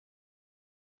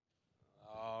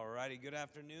righty, good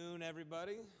afternoon,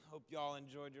 everybody. Hope you all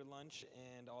enjoyed your lunch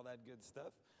and all that good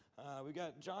stuff. We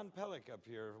got John Pelak up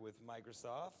here with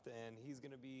Microsoft, and he's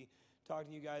going to be talking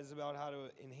to you guys about how to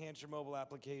enhance your mobile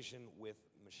application with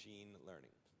machine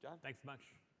learning. John? Thanks so much.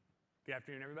 Good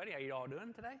afternoon, everybody. How you all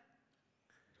doing today?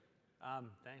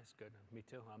 Thanks, good. Me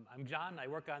too. I'm John. I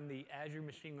work on the Azure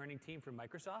machine learning team for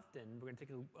Microsoft, and we're going to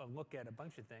take a look at a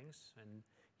bunch of things, and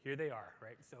here they are,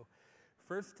 right? So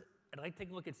first, I'd like to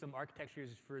take a look at some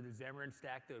architectures for the Xamarin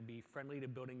Stack that would be friendly to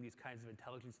building these kinds of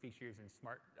intelligence features and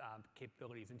smart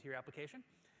capabilities into your application.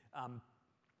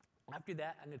 After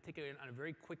that, I'm going to take it on a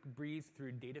very quick breeze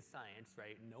through data science,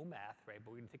 right? No math, right?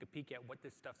 But we're going to take a peek at what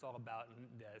this stuff's all about and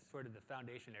sort of the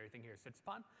foundation everything here sits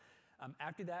upon.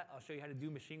 After that, I'll show you how to do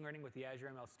machine learning with the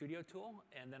Azure ML Studio tool,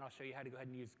 and then I'll show you how to go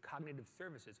ahead and use cognitive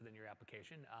services within your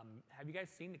application. Have you guys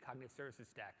seen the cognitive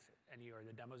services stacks, or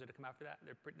the demos that have come out for that?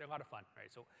 They're a lot of fun, right?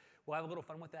 So we'll have a little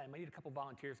fun with that. I might need a couple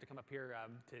volunteers to come up here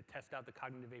to test out the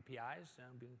cognitive APIs.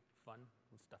 It'll be fun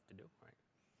stuff to do, right?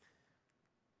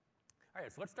 All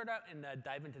right, so let's start out and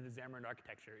dive into the Xamarin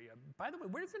architecture. By the way,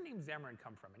 where does the name Xamarin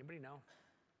come from? Anybody know?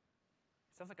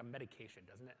 It sounds like a medication,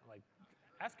 doesn't it? Like,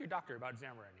 ask your doctor about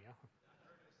Xamarin, you know?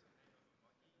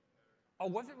 Oh,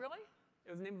 was it really?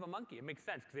 It was the name of a monkey. It makes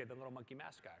sense because they had the little monkey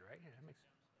mascot, right? Yeah, that makes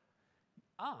sense.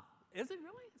 Ah, is it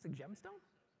really? It's a gemstone?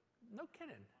 No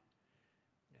kidding.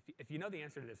 If you know the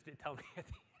answer to this, tell me at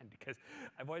the end, because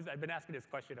I've been asking this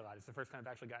question a lot. It's the first time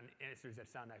I've actually gotten answers that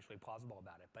sound actually plausible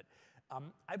about it. But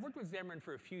I've worked with Xamarin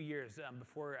for a few years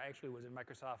before I actually was in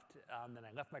Microsoft. Then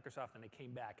I left Microsoft and I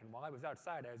came back. And while I was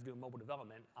outside, I was doing mobile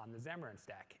development on the Xamarin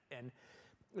Stack. And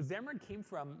Xamarin came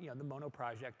from the Mono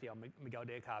project, Miguel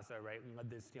de Icaza, right? We led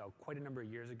this quite a number of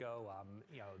years ago.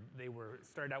 They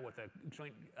started out with a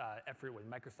joint effort with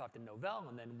Microsoft and Novell,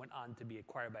 and then went on to be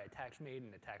acquired by AttachMate,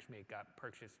 and AttachMate got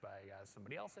purchased by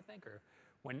somebody else, I think, or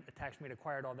when AttachMate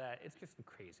acquired all that. It's just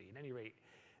crazy. At any rate,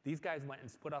 these guys went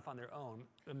and split off on their own,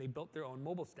 and they built their own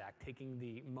mobile stack, taking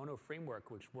the Mono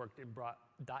framework, which worked and brought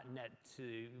 .NET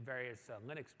to various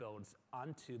Linux builds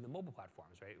onto the mobile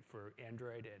platforms, right, for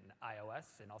Android and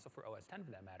iOS, and also for OS X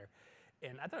for that matter.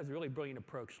 And I thought it was a really brilliant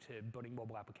approach to building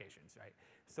mobile applications, right?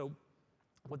 So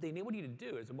what they enable you to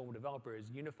do as a mobile developer is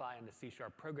unify on the C#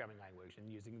 programming language,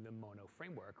 and using the Mono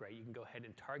framework, right, you can go ahead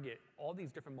and target all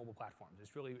these different mobile platforms.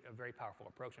 It's really a very powerful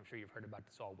approach. I'm sure you've heard about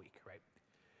this all week, right?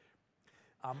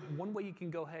 One way you can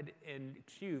go ahead and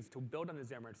choose to build on the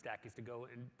Xamarin Stack is to go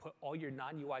and put all your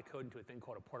non-UI code into a thing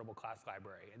called a portable class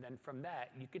library. And then from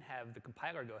that, you can have the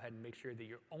compiler go ahead and make sure that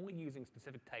you're only using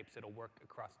specific types that'll work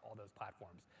across all those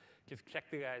platforms. Just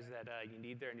check the guys that you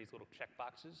need there in these little check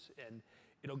boxes, and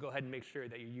it'll go ahead and make sure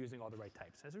that you're using all the right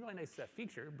types. That's a really nice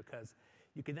feature, because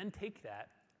you can then take that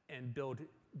and build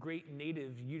great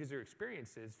native user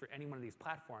experiences for any one of these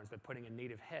platforms by putting a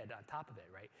native head on top of it,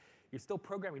 right? You're still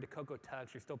programming to Cocoa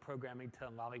Touch, you're still programming to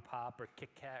Lollipop or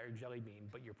KitKat or Jelly Bean,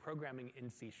 but you're programming in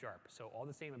C#. So all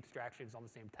the same abstractions, all the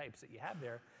same types that you have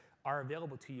there are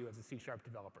available to you as a C#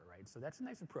 developer, right? So that's a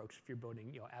nice approach if you're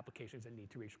building applications that need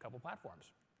to reach a couple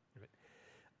platforms. Right?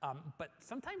 But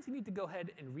sometimes you need to go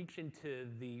ahead and reach into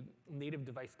the native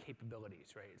device capabilities,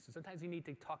 right? So sometimes you need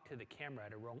to talk to the camera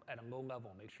at a low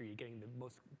level, make sure you're getting the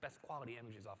best quality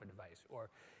images off a device. Or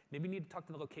maybe you need to talk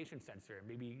to the location sensor.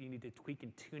 Maybe you need to tweak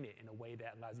and tune it in a way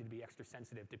that allows you to be extra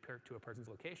sensitive to a person's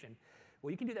location. Well,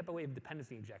 you can do that by way of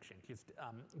dependency injection. Just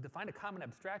define a common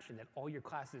abstraction that all your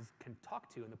classes can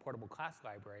talk to in the portable class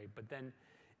library, but then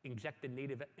inject the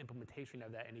native implementation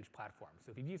of that in each platform.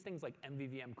 So if you use things like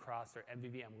MVVM Cross or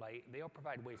MVVM Lite, they all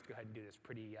provide ways to go ahead and do this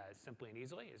pretty simply and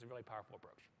easily. It's a really powerful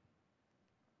approach.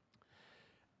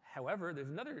 However, there's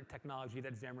another technology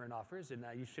that Xamarin offers, and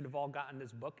you should have all gotten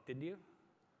this book, didn't you?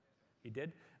 You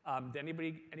did? Did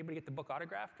anybody get the book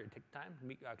autographed or take the time to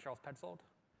meet Charles Petzold?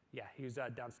 Yeah, he was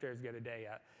downstairs the other day.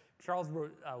 Charles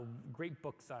wrote great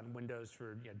books on Windows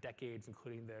for decades,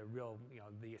 including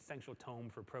the essential tome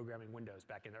for programming Windows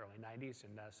back in the early 90s.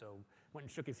 And so went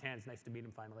and shook his hands. Nice to meet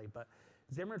him finally. But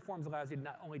Xamarin Forms allows you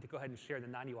not only to go ahead and share the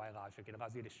non-UI logic, it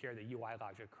allows you to share the UI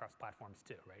logic across platforms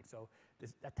too, right? So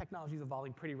that technology is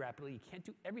evolving pretty rapidly. You can't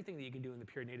do everything that you can do in the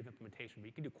pure native implementation, but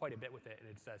you can do quite a bit with it, and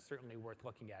it's certainly worth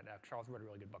looking at. Charles wrote a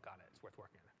really good book on it. It's worth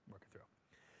working through.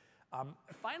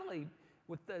 Finally,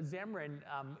 with the Xamarin,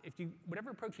 whatever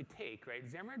approach you take, right,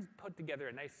 Xamarin's put together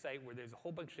a nice site where there's a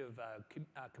whole bunch of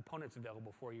components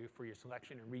available for you for your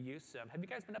selection and reuse. Have you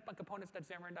guys been up on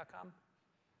components.xamarin.com?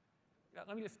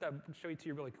 Let me just show you to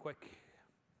you really quick,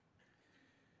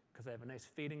 because I have a nice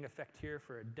fading effect here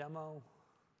for a demo.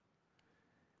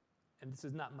 And this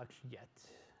is not much yet,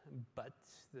 but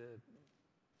the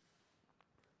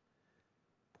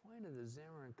point of the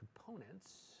Xamarin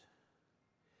components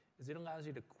is it allows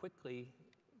you to quickly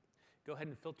go ahead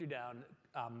and filter down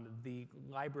the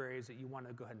libraries that you want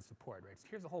to go ahead and support, right? So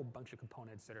here's a whole bunch of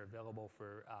components that are available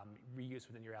for reuse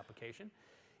within your application.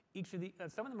 Each of the,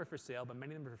 some of them are for sale, but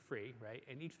many of them are for free, right?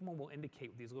 And each one will indicate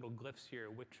with these little glyphs here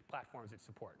which platforms it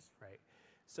supports, right?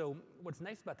 So what's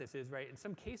nice about this is, right, in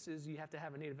some cases you have to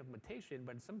have a native implementation,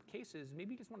 but in some cases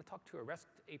maybe you just want to talk to a REST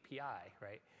API,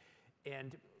 right?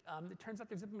 And it turns out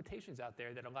there's implementations out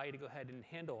there that allow you to go ahead and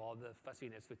handle all the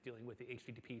fussiness with dealing with the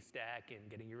HTTP stack and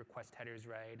getting your request headers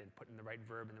right and putting the right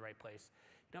verb in the right place.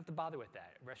 You don't have to bother with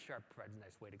that. REST Sharp provides a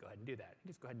nice way to go ahead and do that. You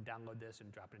just go ahead and download this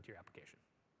and drop it into your application.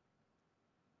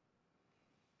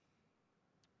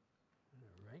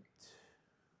 All right.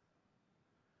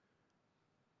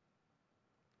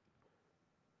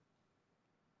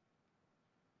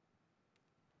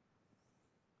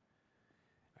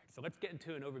 So let's get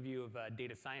into an overview of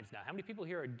data science now. How many people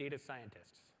here are data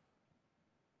scientists?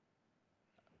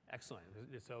 Excellent.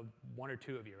 So one or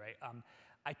two of you, right?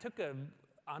 I took an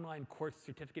online course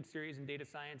certificate series in data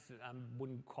science. I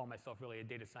wouldn't call myself really a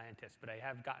data scientist, but I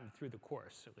have gotten through the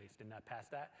course, at least, and not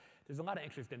past that. There's a lot of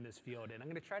interest in this field, and I'm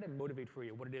going to try to motivate for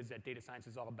you what it is that data science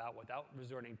is all about without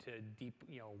resorting to deep,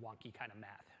 wonky kind of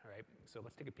math, right? So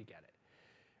let's take a peek at it.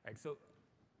 All right, so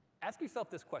ask yourself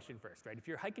this question first, right? If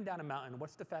you're hiking down a mountain,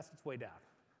 what's the fastest way down?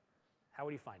 How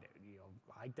would you find it?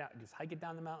 Just hike it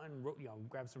down the mountain,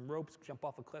 grab some ropes, jump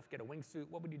off a cliff, get a wingsuit.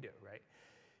 What would you do, right?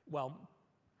 Well,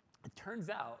 it turns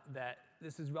out that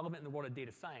this is relevant in the world of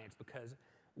data science because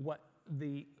what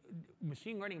the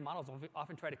machine learning models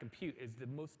often try to compute is the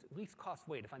least cost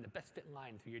way to find the best fit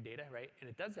line through your data, right? And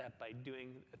it does that by doing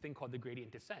a thing called the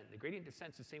gradient descent. The gradient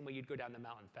descent is the same way you'd go down the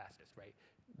mountain fastest, right?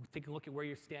 Take a look at where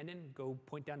you're standing, go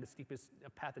point down the steepest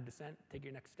path of descent, take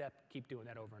your next step, keep doing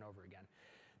that over and over again.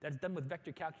 That's done with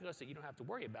vector calculus that you don't have to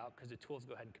worry about because the tools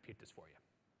go ahead and compute this for you.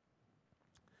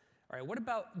 All right, what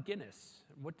about Guinness?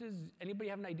 Anybody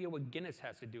have an idea what Guinness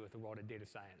has to do with the world of data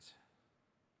science?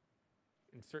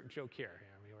 Insert joke here,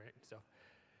 right? So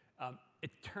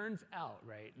it turns out,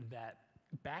 right, that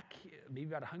back maybe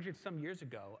about 100-some years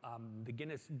ago, the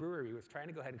Guinness brewery was trying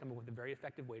to go ahead and come up with a very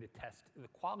effective way to test the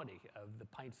quality of the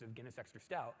pints of Guinness Extra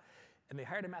Stout. And they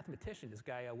hired a mathematician, this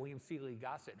guy, William Seeley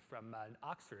Gossett from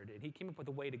Oxford, and he came up with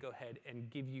a way to go ahead and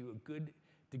give you a good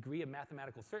degree of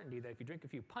mathematical certainty that if you drink a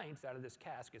few pints out of this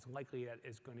cask, it's likely that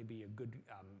it's going to be a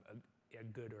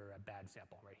good or a bad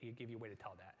sample, right? He'll give you a way to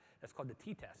tell that. That's called the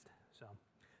t-test. So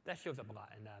that shows up a lot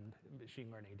in machine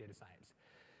learning and data science.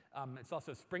 It's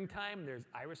also springtime. There's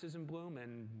irises in bloom,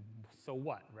 and so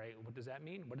what, right? What does that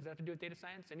mean? What does that have to do with data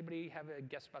science? Anybody have a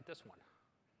guess about this one?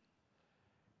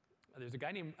 There's a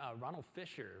guy named Ronald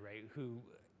Fisher, right, who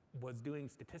was doing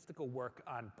statistical work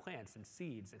on plants and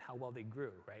seeds and how well they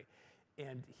grew, right?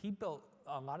 And he built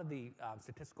a lot of the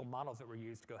statistical models that were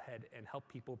used to go ahead and help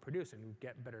people produce and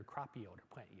get better crop yield or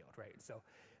plant yield, right? So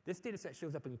this data set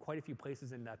shows up in quite a few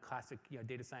places in classic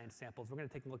data science samples. We're going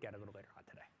to take a look at it a little later on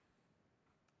today.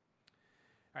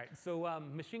 All right, so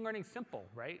machine learning is simple,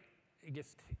 right?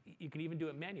 You can even do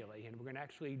it manually, and we're going to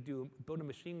actually build a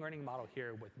machine learning model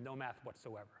here with no math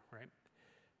whatsoever, right?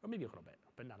 Or maybe a little bit,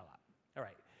 but not a lot. All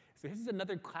right, so this is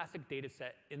another classic data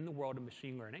set in the world of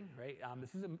machine learning, right?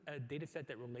 This is a data set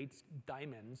that relates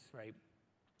diamonds, right?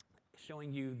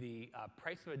 Showing you the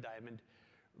price of a diamond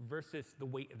versus the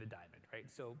weight of the diamond, right?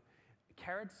 So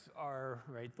carats are,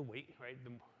 right, the weight, right?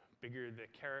 The bigger the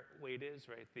carat weight is,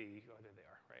 right, there they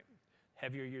are, right?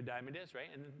 Heavier your diamond is, right?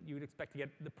 And you would expect to get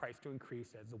the price to increase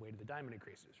as the weight of the diamond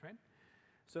increases, right?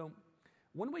 So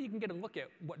one way you can get a look at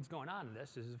what's going on in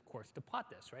this is, of course, to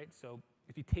plot this, right? So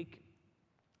if you take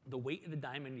the weight of the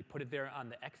diamond, you put it there on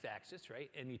the x-axis, right?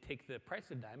 And you take the price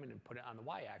of the diamond and put it on the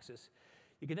y-axis.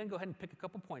 You can then go ahead and pick a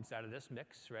couple points out of this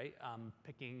mix, right?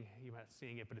 Picking, you're not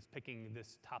seeing it, but it's picking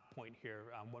this top point here,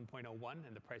 1.01,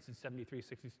 and the price is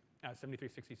 73.66.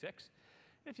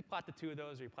 And if you plot the two of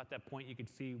those, or you plot that point, you can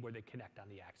see where they connect on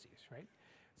the axes, right?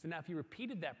 So now if you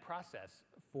repeated that process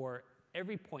for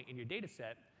every point in your data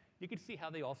set, you can see how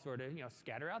they all sort of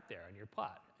scatter out there in your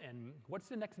plot. And what's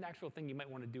the next natural thing you might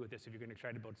want to do with this if you're going to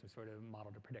try to build some sort of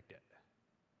model to predict it?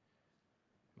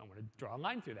 You might want to draw a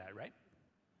line through that, right?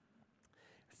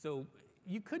 So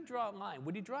you could draw a line.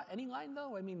 Would you draw any line,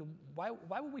 though? I mean, why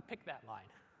would we pick that line?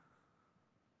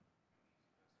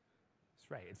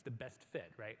 Right, it's the best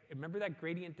fit, right? Remember that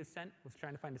gradient descent was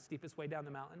trying to find the steepest way down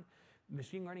the mountain?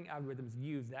 Machine learning algorithms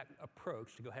use that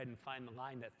approach to go ahead and find the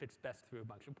line that fits best through a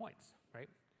bunch of points, right?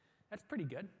 That's pretty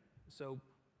good. So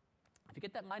if you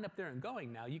get that line up there and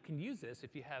going now, you can use this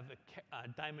if you have a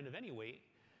diamond of any weight.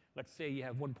 Let's say you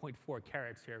have 1.4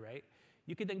 carats here, right?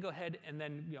 You could then go ahead and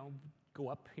then go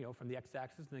up, from the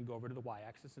x-axis and then go over to the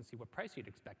y-axis and see what price you'd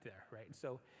expect there, right?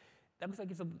 So that looks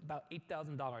like it's about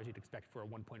 $8,000 you'd expect for a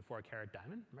 1.4 carat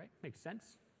diamond, right? Makes sense,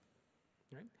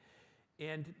 right?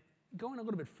 And going a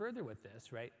little bit further with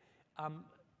this, right?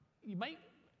 You might,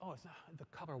 it's not, the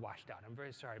color washed out. I'm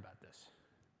very sorry about this.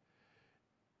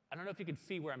 I don't know if you can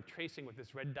see where I'm tracing with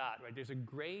this red dot, right? There's a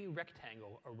gray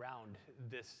rectangle around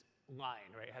this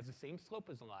line, right? It has the same slope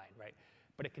as the line, right?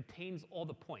 But it contains all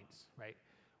the points, right?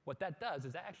 What that does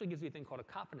is that actually gives you a thing called a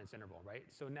confidence interval, right?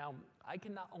 So now I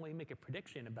can not only make a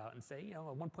prediction about and say, a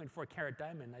 1.4 carat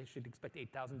diamond, I should expect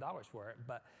 $8,000 for it,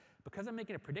 but because I'm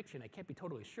making a prediction, I can't be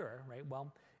totally sure, right?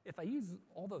 Well, if I use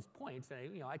all those points,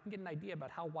 I can get an idea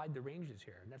about how wide the range is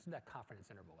here, and that's what that confidence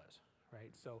interval is,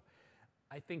 right? So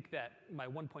I think that my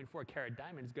 1.4 carat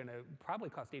diamond is going to probably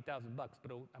cost $8,000, but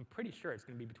I'm pretty sure it's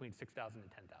going to be between $6,000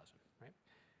 and $10,000, right?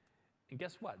 And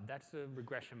guess what? That's a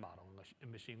regression model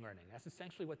in machine learning. That's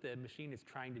essentially what the machine is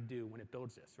trying to do when it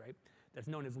builds this, right? That's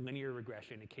known as linear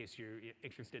regression, in case you're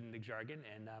interested in the jargon.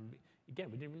 And again,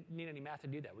 we didn't need any math to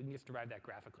do that. We can just derive that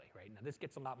graphically, right? Now, this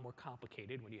gets a lot more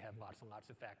complicated when you have lots and lots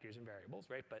of factors and variables,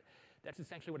 right? But that's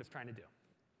essentially what it's trying to do,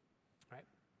 right?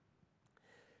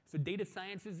 So data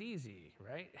science is easy,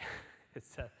 right?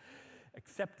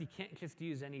 Except you can't just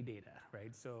use any data,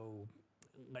 right? So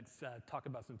let's talk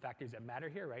about some factors that matter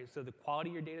here, right? So the quality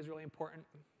of your data is really important,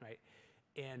 right?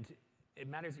 And it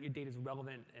matters that your data is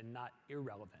relevant and not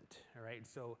irrelevant, all right?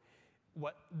 So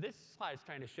what this slide is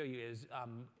trying to show you is,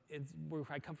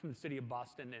 I come from the city of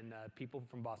Boston, and people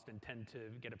from Boston tend to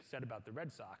get upset about the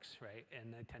Red Sox, right?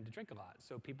 And they tend to drink a lot.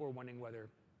 So people are wondering whether,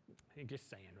 just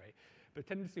saying, right? But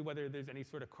tend to see whether there's any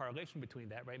sort of correlation between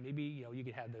that, right? Maybe you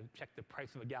could have check the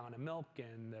price of a gallon of milk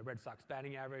and the Red Sox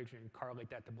batting average and correlate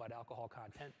that to blood alcohol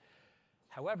content.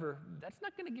 However, that's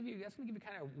not going to give you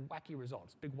kind of wacky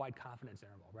results, big wide confidence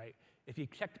interval, right? If you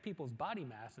checked people's body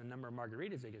mass and the number of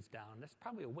margaritas they get down, that's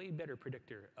probably a way better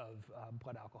predictor of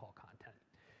blood alcohol content.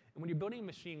 And when you're building a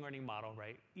machine learning model,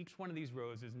 right, each one of these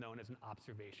rows is known as an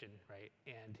observation, right?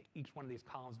 And each one of these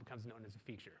columns becomes known as a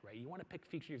feature, right? You want to pick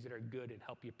features that are good and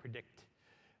help you predict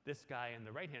this guy on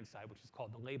the right-hand side, which is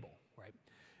called the label, right?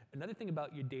 Another thing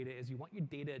about your data is you want your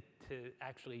data to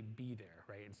actually be there,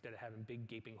 right? Instead of having big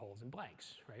gaping holes and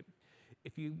blanks, right?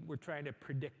 If you were trying to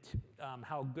predict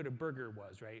how good a burger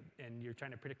was, right? And you're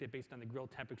trying to predict it based on the grill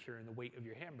temperature and the weight of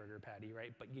your hamburger patty,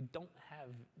 right? But you don't have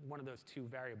one of those two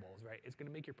variables, right? It's going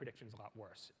to make your predictions a lot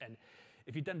worse. And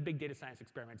if you've done big data science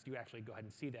experiments, you actually go ahead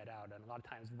and see that out. And a lot of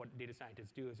times what data scientists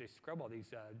do is they scrub all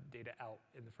these data out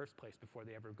in the first place before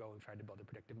they ever go and try to build a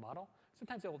predictive model.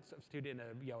 Sometimes they'll substitute in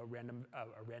a random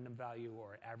value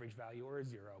or average value or a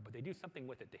zero, but they do something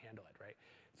with it to handle it, right?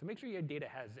 So make sure your data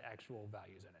has actual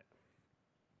values in it.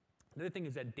 Another thing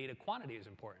is that data quantity is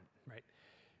important, right?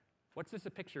 What's this a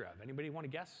picture of? Anybody want to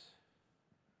guess?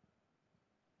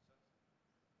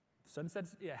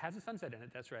 Sunsets, yeah, it has a sunset in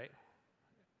it, that's right.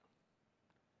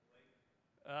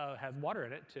 Has water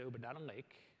in it too, but not a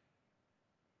lake.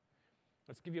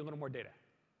 Let's give you a little more data.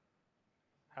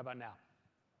 How about now?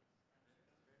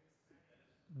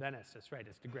 Venice, that's right,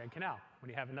 it's the Grand Canal. When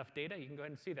you have enough data, you can go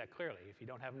ahead and see that clearly. If you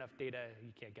don't have enough data,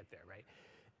 you can't get there, right?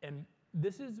 And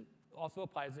this also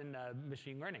applies in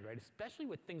machine learning, right? Especially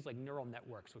with things like neural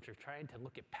networks, which are trying to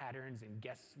look at patterns and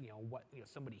guess, what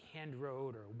somebody hand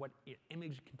wrote or what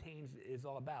image contains is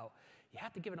all about. You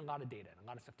have to give it a lot of data and a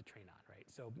lot of stuff to train on, right?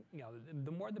 So,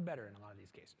 the more the better in a lot of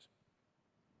these cases.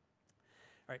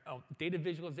 All right, data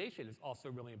visualization is also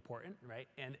really important, right?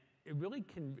 And it really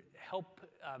can help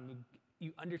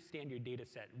you understand your data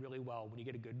set really well when you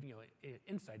get a good,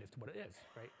 insight as to what it is,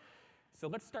 right? So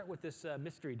let's start with this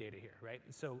mystery data here, right?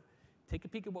 So take a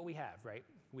peek at what we have, right?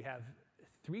 We have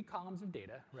 3 columns of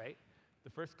data, right? The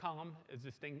first column is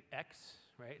this thing X,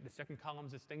 right? The second column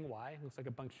is this thing Y. It looks like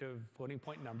a bunch of floating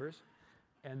point numbers.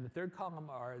 And the third column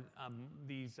are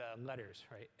these letters,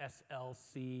 right? S, L,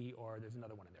 C, or there's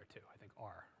another one in there too, I think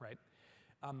R, right?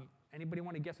 Anybody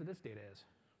want to guess what this data is?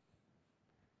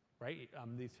 Right?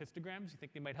 These histograms, you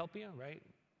think they might help you, right?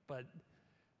 But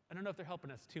I don't know if they're helping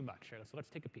us too much, right? So let's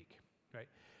take a peek, right?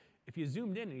 If you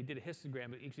zoomed in and you did a histogram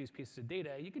of each of these pieces of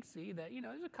data, you could see that,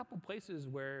 there's a couple places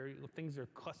where things are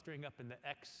clustering up in the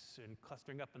X and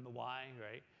clustering up in the Y,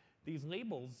 right? These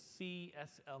labels, C,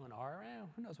 S, L, and R,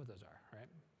 who knows what those are, right?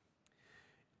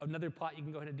 Another plot you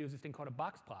can go ahead and do is this thing called a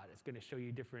box plot. It's going to show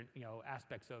you different,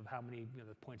 aspects of how many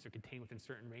the points are contained within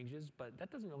certain ranges, but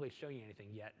that doesn't really show you anything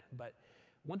yet. But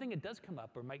one thing that does come up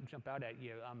or might jump out at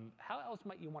you, how else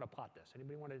might you want to plot this?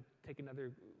 Anybody want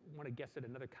to guess at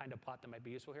another kind of plot that might be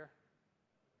useful here?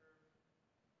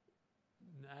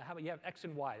 How about you have X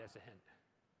and Y, that's a hint.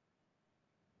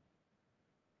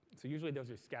 So usually those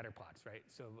are scatter plots, right?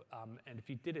 So, and if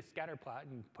you did a scatter plot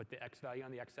and put the x value on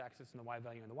the x-axis and the y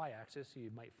value on the y-axis, you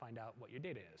might find out what your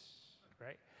data is,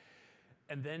 right?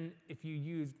 And then if you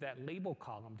use that label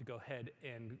column to go ahead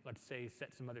and, let's say,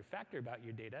 set some other factor about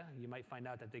your data, you might find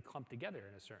out that they clump together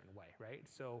in a certain way, right?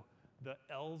 So the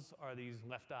L's are these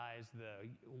left eyes, the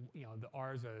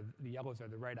R's are, the yellows are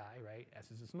the right eye, right?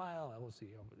 S is a smile, L is the,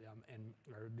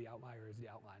 or the outlier is the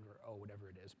outline, or O, whatever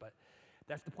it is. But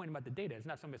that's the point about the data. It's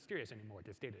not so mysterious anymore what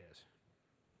this data is.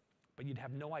 But you'd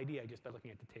have no idea just by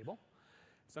looking at the table.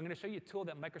 So I'm going to show you a tool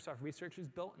that Microsoft Research has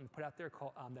built and put out there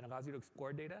called, that allows you to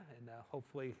explore data, and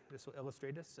hopefully this will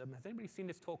illustrate this. Has anybody seen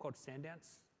this tool called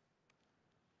Sandance?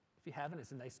 If you haven't,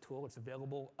 it's a nice tool. It's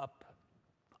available up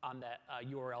on that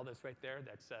URL that's right there.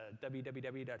 That's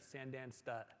www.sandance.ms,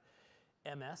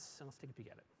 and let's take a peek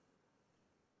at it.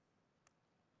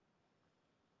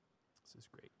 This is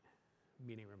great.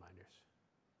 Meeting reminders.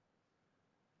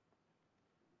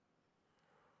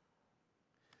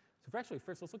 So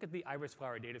first, let's look at the iris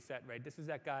flower data set, right? This is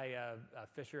that guy,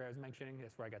 Fisher, I was mentioning.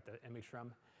 That's where I got the image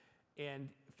from. And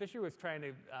Fisher was trying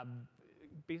to, oh,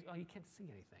 you can't see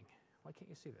anything. Why can't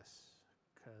you see this?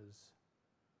 Because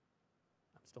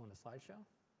I'm still in the slideshow.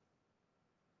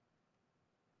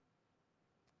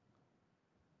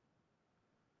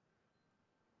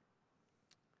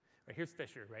 Right, here's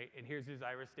Fisher, right? And here's his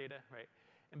iris data, right?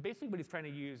 And basically what he's trying to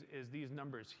use is these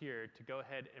numbers here to go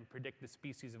ahead and predict the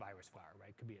species of iris flower, right?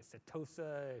 It could be a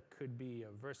setosa, it could be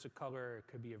a versicolor, it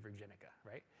could be a virginica,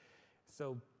 right?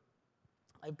 So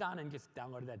I've gone and just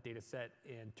downloaded that data set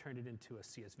and turned it into a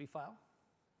CSV file.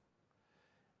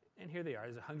 And here they are.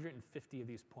 There's 150 of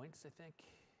these points, I think.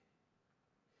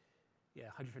 Yeah,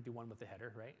 151 with the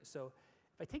header, right? So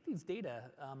if I take these data,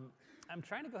 I'm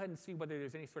trying to go ahead and see whether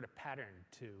there's any sort of pattern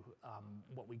to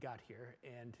what we got here.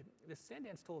 And this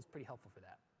Sandance tool is pretty helpful for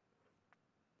that.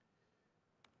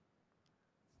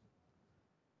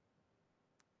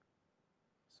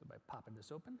 So by popping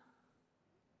this open,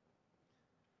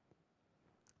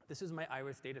 this is my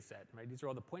iris data set, right? These are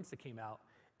all the points that came out.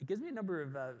 It gives me a number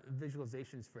of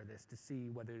visualizations for this to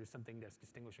see whether there's something that's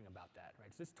distinguishing about that,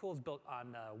 right? So this tool is built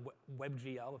on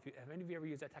WebGL. Have any of you ever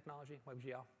used that technology,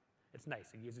 WebGL? It's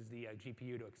nice. It uses the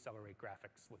GPU to accelerate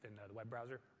graphics within the web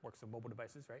browser. Works on mobile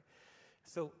devices, right?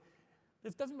 So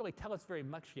this doesn't really tell us very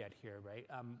much yet here, right?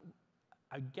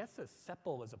 I guess a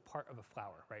sepal is a part of a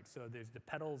flower, right? So there's the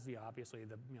petals, obviously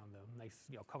the the nice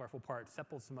colorful part.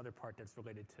 Sepal's some other part that's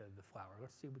related to the flower.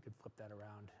 Let's see if we could flip that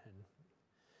around and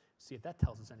see if that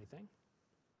tells us anything.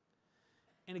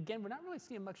 And again, we're not really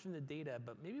seeing much in the data,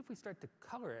 but maybe if we start to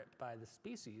color it by the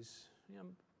species,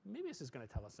 maybe this is going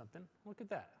to tell us something. Look at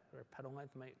that. Our petal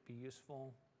length might be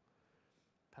useful.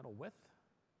 Petal width,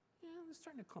 yeah, they're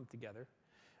starting to clump together.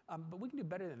 But we can do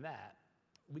better than that.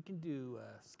 We can do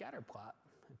a scatter plot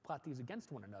and plot these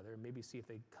against one another and maybe see if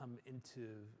they come into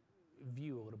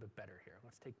view a little bit better here.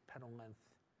 Let's take petal length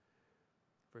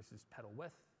versus petal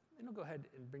width. And I'll go ahead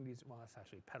and bring these, well, that's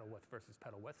actually petal width versus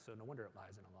petal width, so no wonder it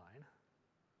lies in a line.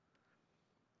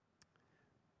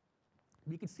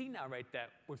 You can see now, right, that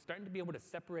we're starting to be able to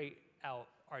separate out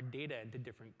our data into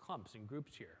different clumps and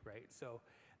groups here, right? So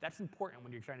that's important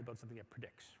when you're trying to build something that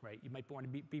predicts, right? You might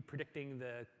want to be predicting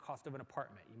the cost of an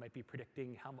apartment. You might be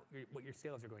predicting what your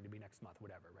sales are going to be next month,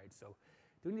 whatever, right? So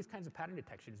doing these kinds of pattern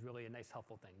detection is really a nice,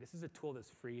 helpful thing. This is a tool that's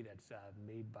free, that's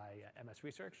made by MS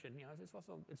Research, and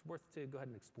it's worth to go ahead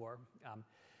and explore.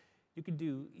 You can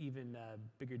do even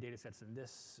bigger data sets than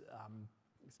this.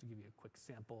 Just to give you a quick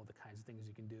sample of the kinds of things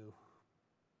you can do.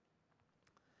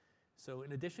 So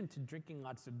in addition to drinking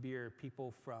lots of beer,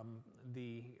 people from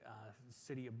the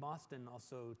city of Boston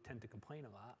also tend to complain a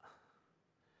lot.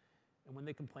 And when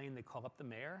they complain, they call up the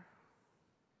mayor.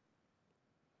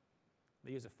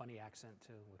 They use a funny accent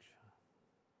too,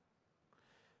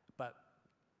 but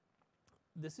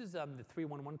this is the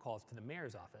 311 calls to the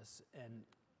mayor's office. And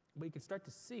what you can start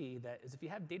to see that is if you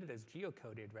have data that's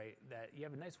geocoded, right, that you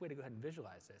have a nice way to go ahead and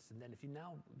visualize this. And then if you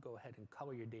now go ahead and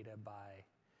color your data by,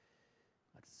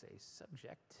 let's say,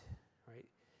 subject, right,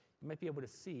 you might be able to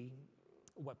see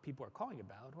what people are calling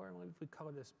about. Or if we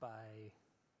color this by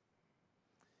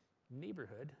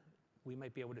neighborhood, we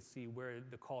might be able to see where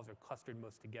the calls are clustered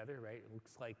most together, right? It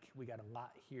looks like we got a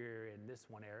lot here in this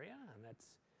one area, and that's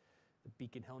the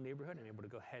Beacon Hill neighborhood. I'm able to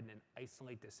go ahead and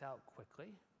isolate this out quickly.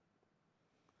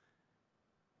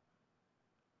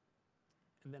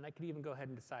 And then I could even go ahead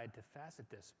and decide to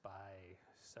facet this by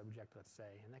subject, let's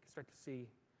say, and I can start to see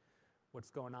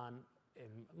what's going on.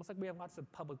 And it looks like we have lots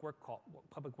of public works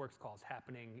calls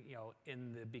happening,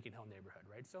 in the Beacon Hill neighborhood,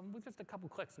 right? So with just a couple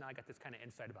clicks, now I got this kind of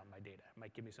insight about my data. It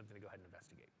might give me something to go ahead and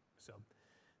investigate. So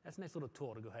That's a nice little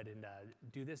tool to go ahead and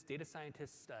do this. Data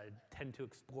scientists tend to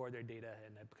explore their data,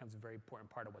 and that becomes a very important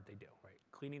part of what they do, right?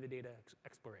 Cleaning the data,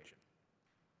 exploration.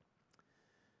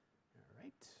 All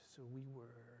right, so we were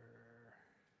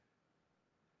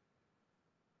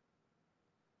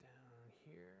down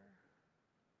here.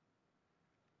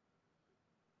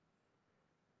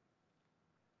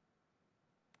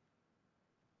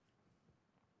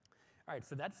 All right,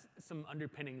 so that's some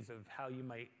underpinnings of how you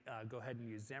might go ahead and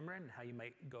use Xamarin, how you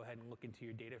might go ahead and look into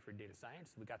your data for data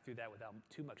science. We got through that without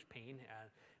too much pain.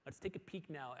 Let's take a peek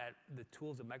now at the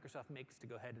tools that Microsoft makes to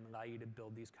go ahead and allow you to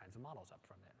build these kinds of models up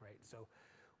from it, right? So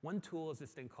one tool is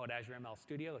this thing called Azure ML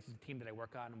Studio. This is a team that I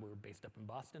work on, and we're based up in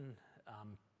Boston.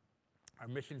 Our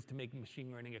mission is to make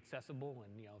machine learning accessible,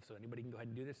 and so anybody can go ahead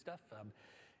and do this stuff.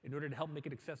 In order to help make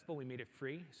it accessible, we made it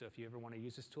free. So if you ever want to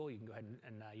use this tool, you can go ahead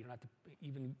and you don't have to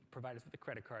even provide us with a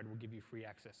credit card. We'll give you free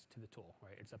access to the tool,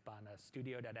 right? It's up on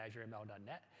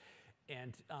studio.azureml.net.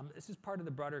 And this is part of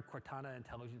the broader Cortana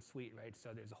intelligence suite, right? So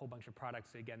there's a whole bunch of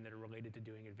products, again, that are related to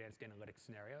doing advanced analytics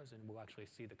scenarios, and we'll actually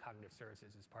see the cognitive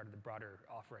services as part of the broader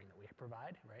offering that we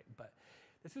provide, right? But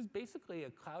this is basically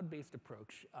a cloud-based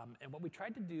approach, and what we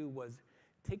tried to do was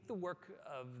take the work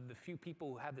of the few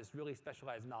people who have this really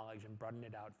specialized knowledge and broaden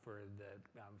it out for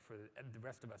the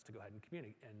rest of us to go ahead and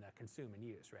communicate and consume and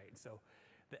use, right? So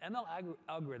the ML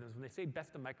algorithms, when they say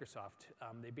best of Microsoft,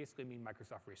 they basically mean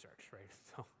Microsoft Research, right?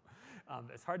 So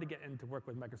it's hard to get into work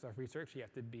with Microsoft Research. You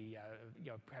have to be,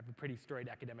 have a pretty storied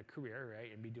academic career,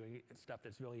 right, and be doing stuff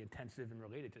that's really intensive and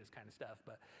related to this kind of stuff.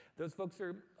 But those folks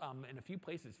are in a few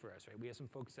places for us, right? We have some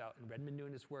folks out in Redmond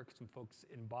doing this work, some folks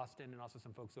in Boston, and also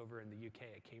some folks over in the UK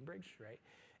at Cambridge, right?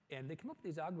 And they come up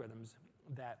with these algorithms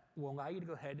that will allow you to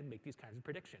go ahead and make these kinds of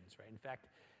predictions, right? In fact,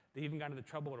 they even got into the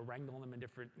trouble to wrangle them in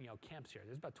different camps here.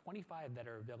 There's about 25 that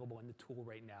are available in the tool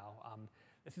right now.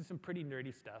 This is some pretty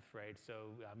nerdy stuff, right?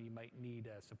 So you might need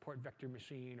a support vector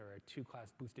machine or a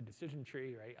 2-class boosted decision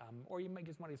tree, right? Or you might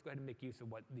just want to go ahead and make use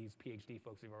of what these PhD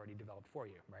folks have already developed for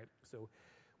you, right? So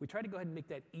we try to go ahead and make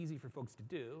that easy for folks to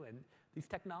do. And these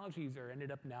technologies are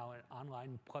ended up now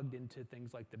online plugged into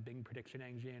things like the Bing prediction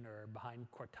engine or behind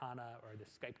Cortana or the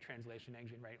Skype translation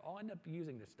engine, right? All end up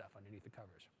using this stuff underneath the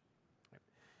covers. Right?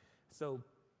 So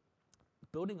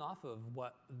building off of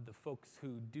what the folks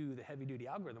who do the heavy-duty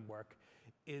algorithm work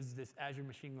is this Azure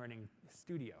Machine Learning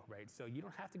Studio, right? So you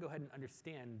don't have to go ahead and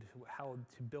understand how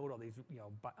to build all these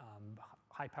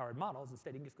high-powered models.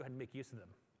 Instead, you can just go ahead and make use of them.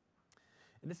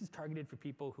 And this is targeted for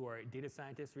people who are data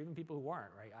scientists or even people who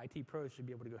aren't, right? IT pros should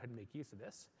be able to go ahead and make use of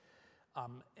this.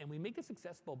 And we make this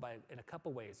accessible in a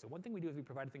couple ways. So one thing we do is we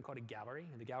provide a thing called a gallery.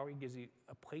 And the gallery gives you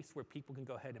a place where people can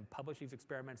go ahead and publish these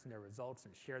experiments and their results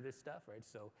and share this stuff, right?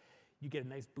 So you get a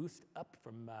nice boost up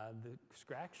from the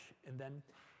scratch. And then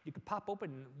you can pop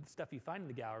open the stuff you find in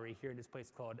the gallery here in this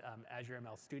place called Azure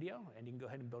ML Studio. And you can go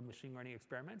ahead and build machine learning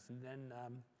experiments. And then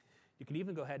you can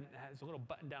even go ahead and there's a little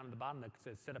button down at the bottom that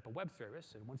says set up a web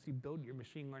service. And once you build your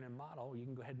machine learning model, you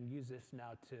can go ahead and use this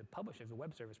now to publish as a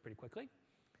web service pretty quickly.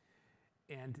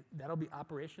 And that'll be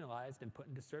operationalized and put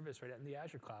into service right out in the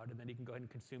Azure cloud. And then you can go ahead and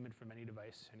consume it from any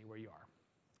device anywhere you are.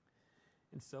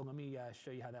 And so let me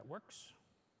show you how that works.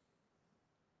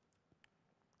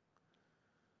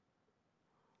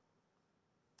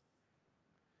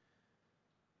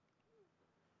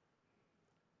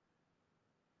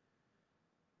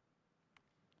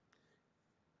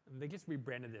 They just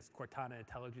rebranded this Cortana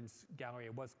Intelligence Gallery.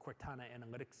 It was Cortana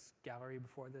Analytics Gallery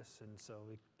before this, and so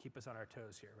we keep us on our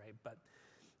toes here, right? But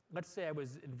let's say I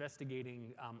was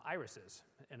investigating irises,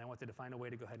 and I wanted to find a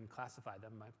way to go ahead and classify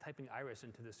them. I'm typing iris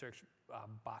into the search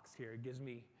box here. It gives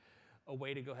me a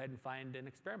way to go ahead and find an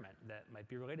experiment that might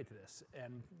be related to this.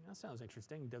 And that sounds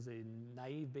interesting. It does a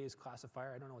naive Bayes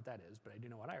classifier. I don't know what that is, but I do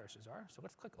know what irises are. So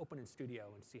let's click Open in Studio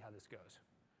and see how this goes.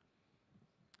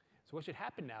 So what should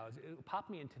happen now is it will pop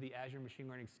me into the Azure Machine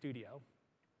Learning Studio.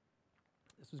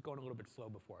 This was going a little bit slow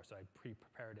before, so I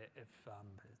pre-prepared it if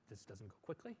this doesn't go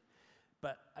quickly.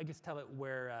 But I just tell it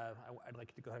where I'd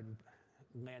like to go ahead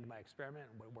and land my experiment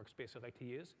and what workspace I'd like to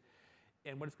use.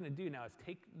 And what it's going to do now is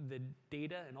take the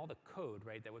data and all the code,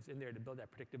 right, that was in there to build that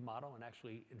predictive model and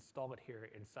actually install it here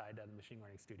inside the Machine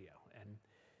Learning Studio. And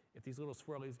if these little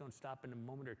swirlies don't stop in a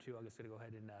moment or two, I'm just going to go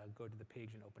ahead and go to the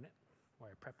page and open it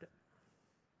where I prepped it.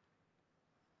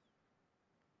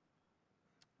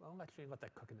 Well, actually, let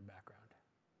that cook in the background.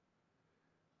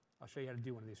 I'll show you how to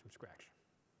do one of these from scratch.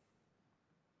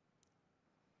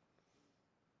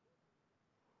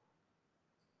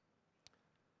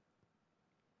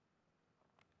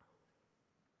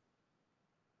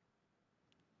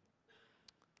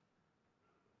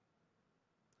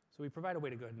 So we provide a way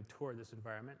to go ahead and tour this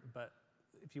environment, but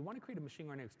if you want to create a machine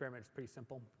learning experiment, it's pretty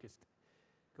simple. Just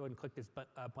go ahead and click this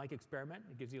blank experiment.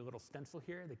 It gives you a little stencil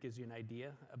here that gives you an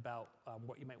idea about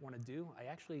what you might want to do. I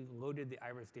actually loaded the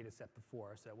iris data set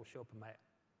before, so it will show up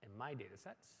in my data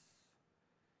sets.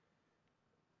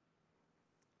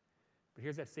 But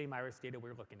here's that same iris data we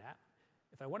were looking at.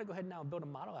 If I want to go ahead now and build a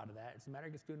model out of that, it's a matter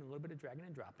of just doing a little bit of dragging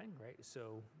and dropping, right?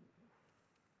 So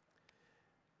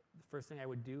the first thing I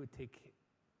would do would take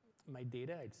my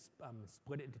data, I'd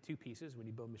split it into two pieces. When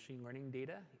you build machine learning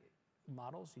data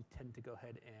models, you tend to go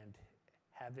ahead and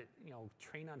have it,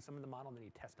 train on some of the model, and then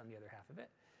you test on the other half of it.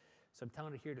 So I'm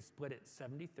telling it here to split it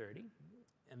 70-30.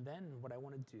 And then what I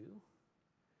want to do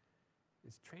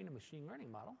is train a machine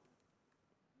learning model.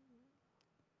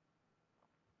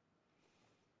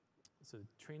 So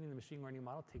training the machine learning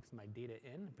model takes my data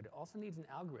in, but it also needs an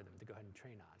algorithm to go ahead and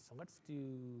train on. So let's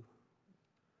do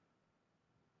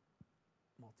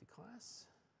multi-class.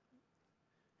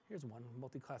 Here's one,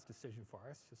 multi-class decision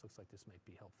forest. This looks like this might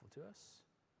be helpful to us.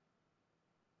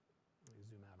 Let me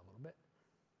zoom out a little bit.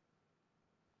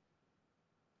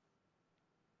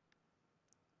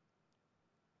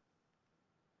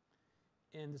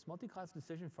 And this multi-class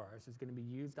decision forest is going to be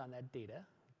used on that data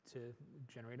to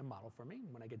generate a model for me.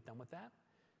 When I get done with that,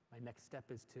 my next step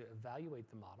is to evaluate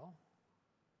the model.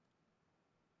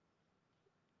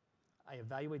 I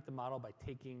evaluate the model by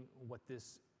taking what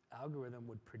this algorithm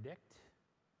would predict.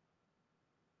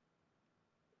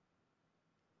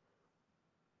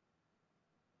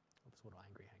 Oops, a little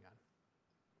angry, hang on.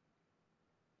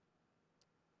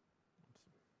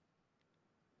 Oops.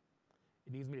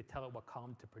 It needs me to tell it what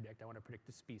column to predict. I want to predict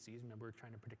the species. Remember, we're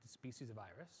trying to predict the species of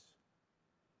iris.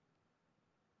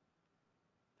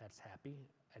 That's happy.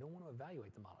 I don't want to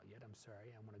evaluate the model yet, I'm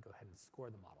sorry. I want to go ahead and score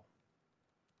the model.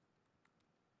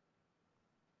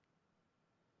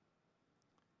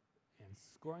 And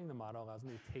scoring the model allows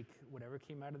me to take whatever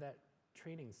came out of that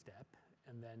training step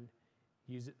and then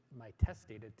use my test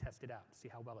data to test it out, see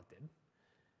how well it did.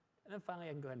 And then finally,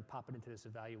 I can go ahead and pop it into this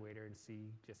evaluator and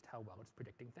see just how well it's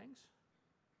predicting things.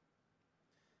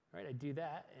 All right, I do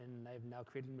that, and I've now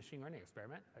created a machine learning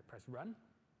experiment. I press run.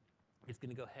 It's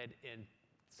going to go ahead and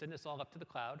send this all up to the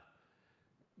cloud,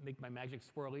 make my magic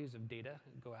swirlies of data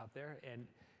go out there. And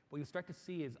what you start to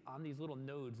see is on these little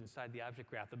nodes inside the object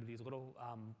graph, there'll be these little,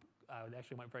 it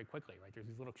actually went very quickly, right? There's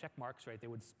these little check marks, right? They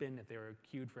would spin if they were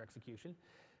queued for execution.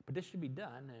 But this should be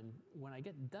done, and when I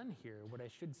get done here, what I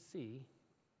should see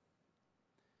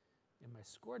in my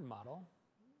scored model,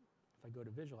 if I go to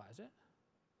visualize it,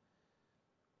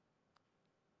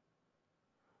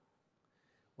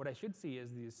 what I should see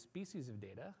is these species of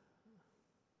data,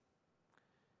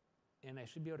 and I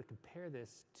should be able to compare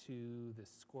this to the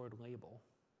scored label.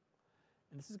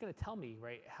 And this is going to tell me,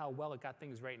 right, how well it got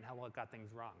things right and how well it got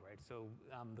things wrong, right? So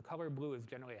the color blue is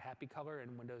generally a happy color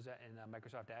in Windows and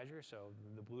Microsoft Azure, so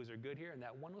the blues are good here, and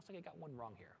that one looks like I got one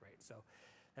wrong here, right? So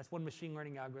that's one machine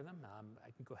learning algorithm. I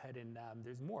can go ahead and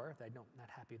there's more if I'm not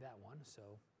happy with that one.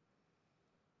 So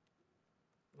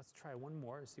let's try one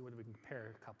more and see whether we can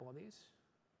compare a couple of these.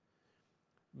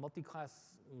 Multi-class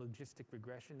logistic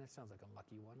regression, that sounds like a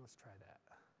lucky one. Let's try that.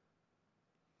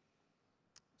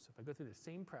 So if I go through the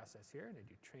same process here and I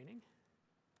do training,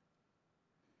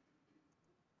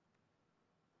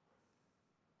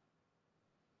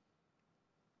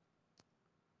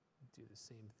 do the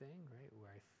same thing, right, where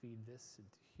I feed this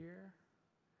into here,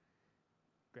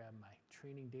 grab my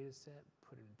training data set,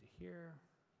 put it into here,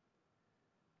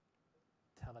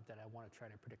 tell it that I want to try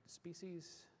to predict the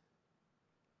species.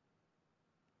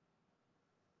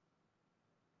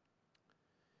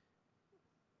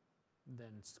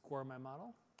 Then score my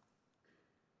model.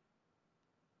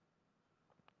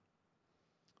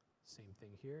 Same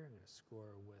thing here. I'm going to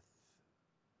score with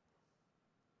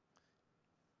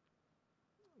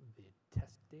the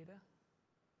test data.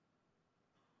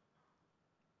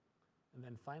 And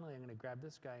then finally, I'm going to grab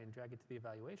this guy and drag it to the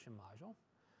evaluation module.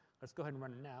 Let's go ahead and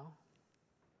run it now.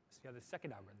 See how the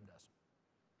second algorithm does.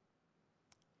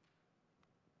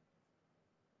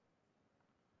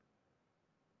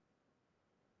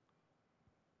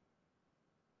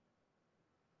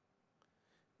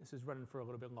 This is running for a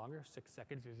little bit longer, 6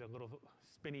 seconds. There's a little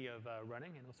spinny of running,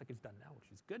 and it looks like it's done now, which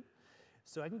is good.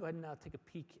 So I can go ahead and now take a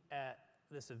peek at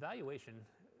this evaluation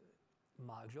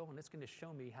module, and it's going to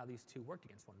show me how these two worked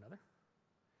against one another.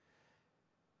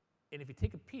 And if you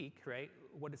take a peek, right,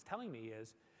 what it's telling me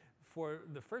is for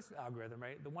the first algorithm,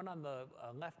 right, the one on the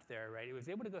left there, right, it was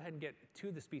able to go ahead and get two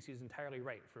of the species entirely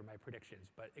right for my predictions,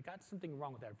 but it got something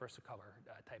wrong with that versicolor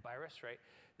type iris, right?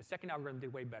 The second algorithm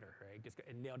did way better, right?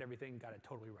 It nailed everything, got it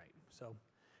totally right. So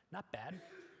not bad.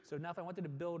 So now if I wanted to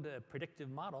build a predictive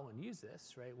model and use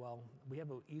this, right, well, we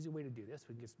have an easy way to do this.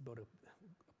 We can just build a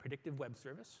predictive web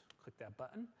service, click that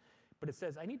button. But it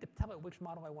says I need to tell it which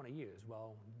model I want to use.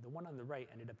 Well, the one on the right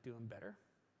ended up doing better.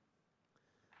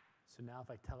 So now if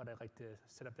I tell it I'd like to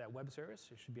set up that web service,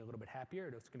 it should be a little bit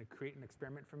happier. It's going to create an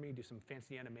experiment for me, do some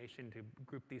fancy animation to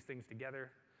group these things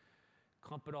together,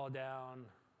 clump it all down,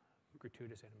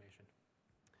 gratuitous animation.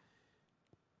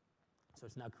 So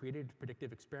it's now created a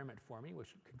predictive experiment for me,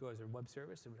 which could go as a web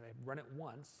service. And if I run it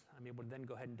once, I'm able to then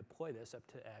go ahead and deploy this up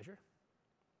to Azure.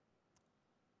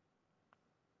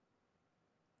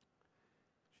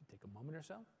 Should take a moment or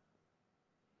so.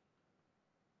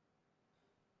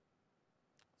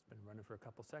 It's been running for a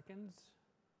couple seconds.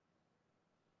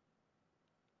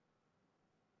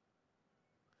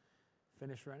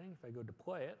 Finish running. If I go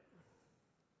deploy it,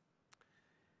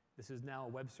 this is now a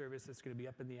web service that's going to be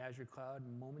up in the Azure cloud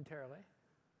momentarily.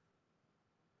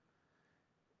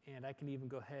 And I can even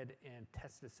go ahead and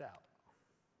test this out.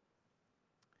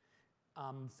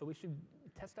 So we should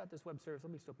test out this web service.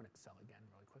 Let me just open Excel again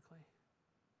really quickly.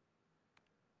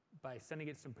 By sending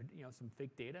it some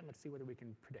fake data, and let's see whether we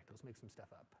can predict. Let's make some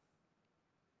stuff up.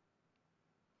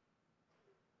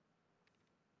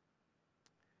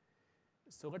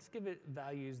 So let's give it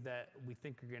values that we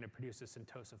think are going to produce a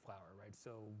Sentosa flower, right?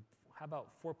 So how about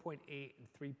 4.8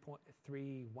 and 3.3,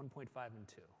 1.5, and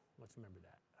 2? Let's remember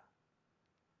that.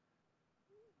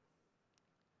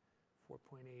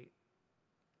 4.8,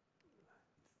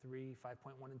 3,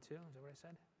 5.1, and 2. Is that what I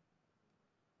said?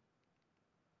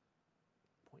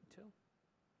 0.2.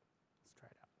 Let's try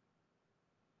it out.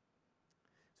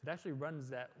 So it actually runs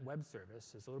that web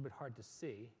service. It's a little bit hard to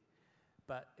see.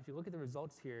 But if you look at the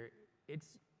results here,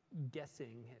 it's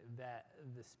guessing that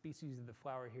the species of the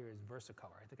flower here is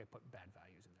versicolor. I think I put bad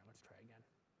values in there. Let's try again.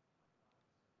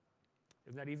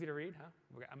 Isn't that easy to read, huh?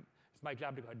 It's my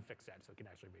job to go ahead and fix that so we can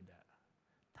actually read that.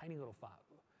 Tiny little font.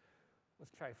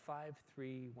 Let's try 5,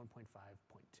 3, 1.5,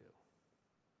 0.2.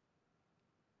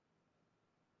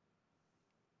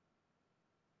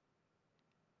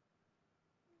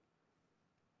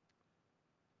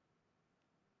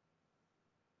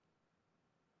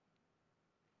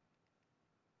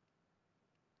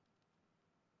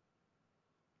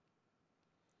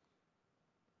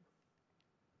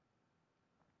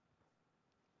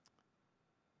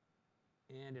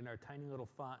 And in our tiny little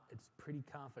font, it's pretty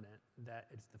confident that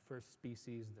it's the first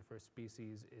species. The first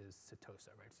species is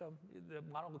Sentosa, right? So the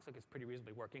model looks like it's pretty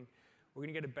reasonably working. We're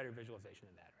going to get a better visualization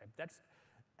of that, right? That's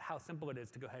how simple it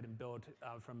is to go ahead and build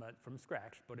from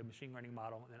scratch, build a machine learning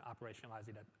model, and then operationalize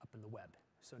it up in the web.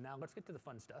 So now let's get to the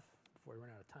fun stuff before we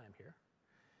run out of time here.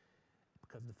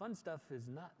 Because the fun stuff is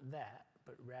not that,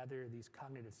 but rather these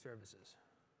cognitive services.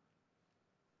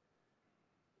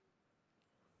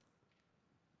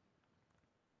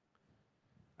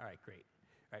 All right, great.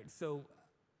 All right, so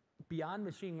beyond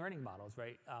machine learning models,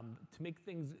 right, to make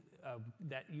things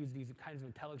that use these kinds of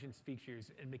intelligence features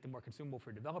and make them more consumable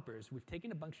for developers, we've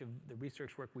taken a bunch of the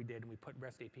research work we did and we put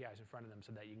REST APIs in front of them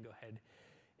so that you can go ahead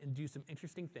and do some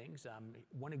interesting things.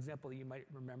 One example you might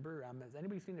remember, has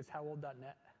anybody seen this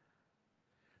HowOld.net?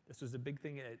 This was a big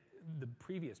thing at the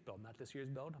previous build, not this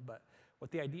year's build, but what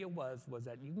the idea was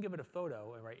that you can give it a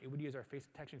photo, right? It would use our face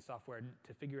detection software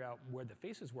to figure out where the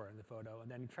faces were in the photo, and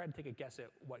then try to take a guess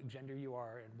at what gender you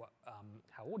are and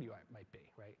how old you might be,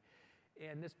 right?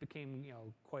 And this became,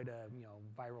 quite a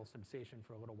viral sensation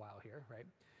for a little while here, right?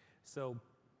 So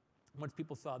once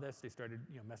people saw this, they started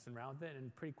messing around with it,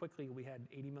 and pretty quickly we had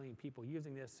 80 million people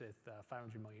using this with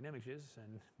 500 million images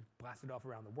and blasted off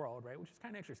around the world, right? Which is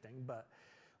kind of interesting, but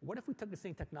what if we took the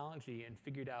same technology and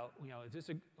figured out, is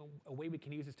this a way we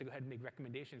can use this to go ahead and make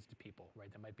recommendations to people,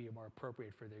 right, that might be more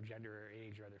appropriate for their gender or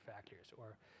age or other factors?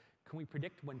 Or can we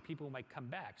predict when people might come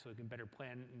back so we can better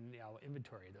plan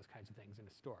inventory, those kinds of things in a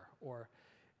store? Or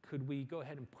could we go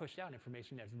ahead and push out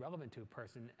information that's relevant to a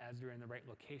person as they're in the right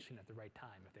location at the right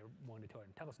time, if they're willing to go ahead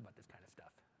and tell us about this kind of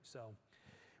stuff? So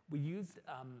we used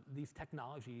these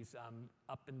technologies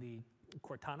up in the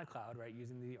Cortana cloud, right,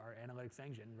 using our analytics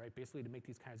engine, right, basically to make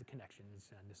these kinds of connections,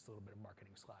 and just a little bit of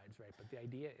marketing slides, right? But the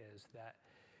idea is that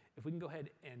if we can go ahead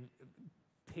and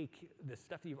take the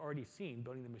stuff that you've already seen,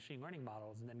 building the machine learning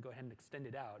models, and then go ahead and extend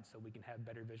it out so we can have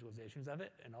better visualizations of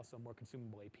it and also more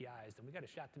consumable APIs, then we got a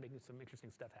shot to making some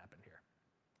interesting stuff happen here.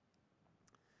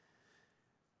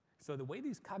 So the way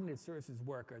these cognitive services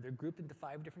work are they're grouped into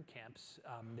 5 different camps.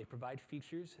 They provide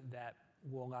features that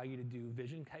will allow you to do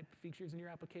vision type features in your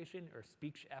application or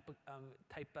speech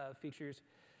type features,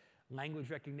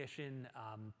 language recognition,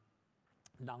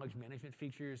 knowledge management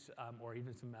features, or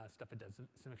even some stuff that does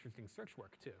some interesting search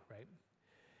work too, right?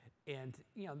 And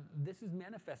this is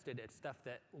manifested at stuff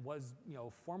that was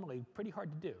formerly pretty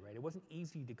hard to do, right? It wasn't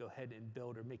easy to go ahead and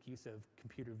build or make use of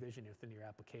computer vision within your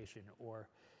application, or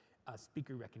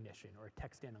speaker recognition, or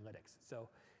text analytics. So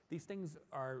these things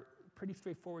are pretty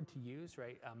straightforward to use,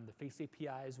 right? The face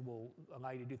APIs will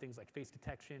allow you to do things like face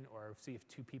detection, or see if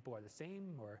two people are the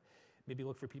same, or maybe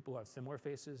look for people who have similar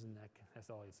faces, and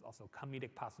that's always also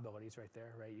comedic possibilities right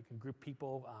there, right? You can group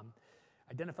people,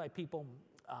 identify people.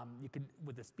 You can,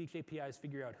 with the speech APIs,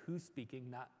 figure out who's speaking,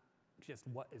 not just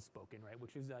what is spoken, right?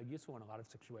 Which is useful in a lot of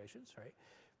situations, right?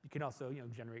 You can also,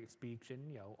 generate speech,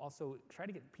 and also try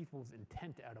to get people's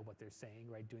intent out of what they're saying,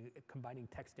 right? Combining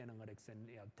text analytics and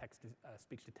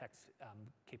speech to text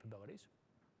capabilities.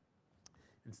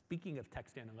 And speaking of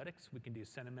text analytics, we can do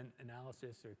sentiment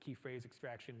analysis, or key phrase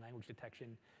extraction, language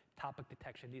detection, topic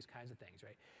detection, these kinds of things,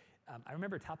 right? I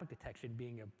remember topic detection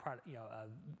being a product,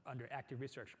 under active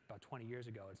research about 20 years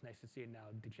ago. It's nice to see it now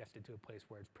digested to a place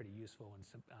where it's pretty useful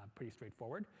and pretty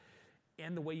straightforward.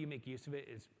 And the way you make use of it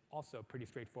is also pretty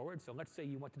straightforward. So let's say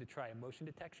you wanted to try emotion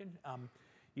detection.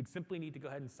 You'd simply need to go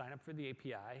ahead and sign up for the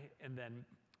API, and then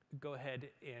go ahead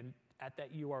and at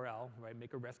that URL, right,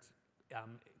 make a REST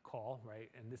call, right?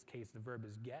 In this case, the verb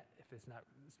is get. If it's not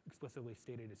explicitly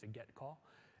stated, it's a get call.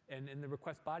 And in the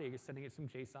request body, you're sending it some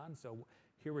JSON. So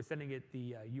here we're sending it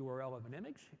the URL of an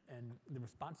image, and the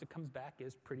response that comes back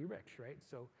is pretty rich, right?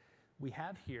 So we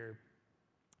have here,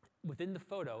 within the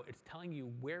photo, it's telling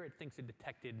you where it thinks it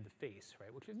detected the face,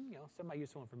 right? Which is,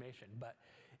 semi-useful information. But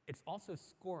it's also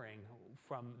scoring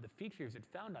from the features it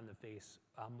found on the face,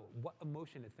 what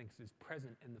emotion it thinks is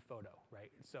present in the photo,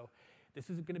 right? So this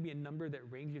is going to be a number that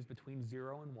ranges between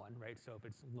 0 and 1, right? So if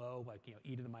it's low, like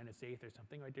e to the -8th or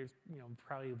something, right? There's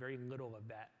probably very little of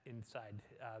that inside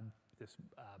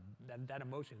that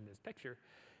emotion in this picture.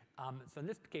 So in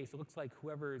this case, it looks like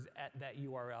whoever is at that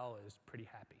URL is pretty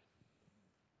happy.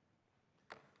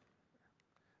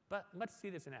 But let's see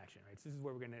this in action, right? So this is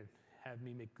where we're going to have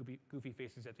me make goofy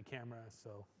faces at the camera.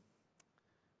 So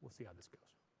we'll see how this goes.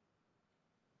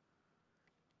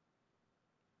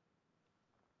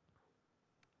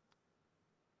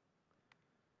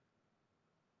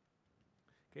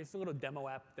 Okay, it's a little demo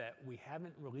app that we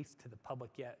haven't released to the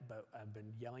public yet, but I've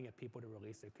been yelling at people to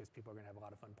release it because people are going to have a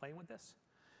lot of fun playing with this.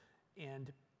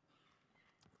 And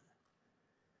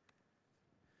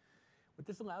what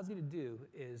this allows you to do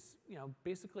is,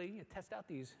 basically test out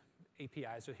these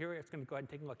APIs. So here it's going to go ahead and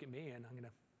take a look at me, and I'm going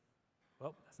to,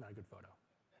 well, that's not a good photo.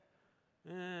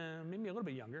 Maybe a little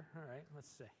bit younger. All right, let's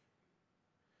see.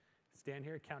 Stand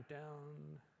here, count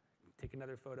down, take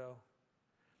another photo.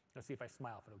 Let's see if I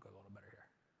smile, if it'll go a little better here.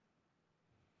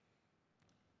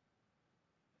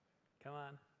 Come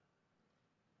on.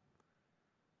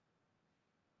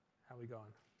 How are we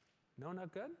going? No,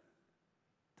 not good?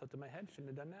 Tilted my head, shouldn't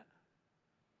have done that.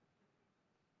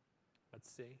 Let's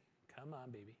see. Come on,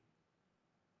 baby.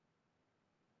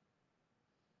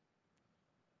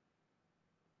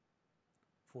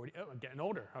 Oh, I'm getting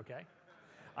older, okay.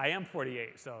 I am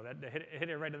 48, so that hit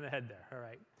it right in the head there, all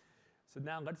right. So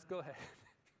now let's go ahead.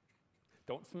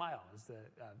 Don't smile is the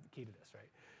key to this, right?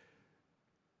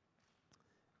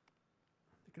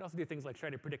 You can also do things like try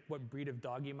to predict what breed of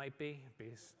dog you might be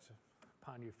based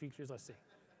upon your features. Let's see.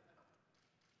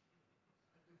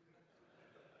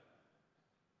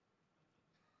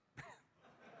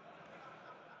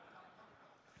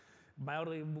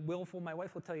 Mildly willful. My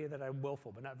wife will tell you that I'm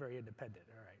willful, but not very independent.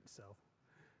 All right, so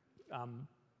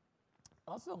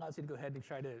also allows you to go ahead and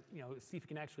try to see if you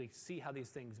can actually see how these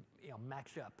things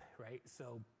match up, right?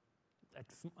 So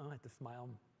I'll have to smile,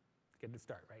 get to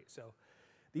start, right? So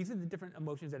these are the different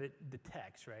emotions that it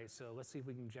detects, right? So let's see if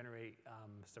we can generate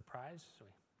surprise.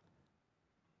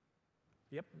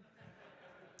 Yep.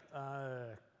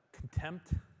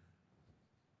 Contempt.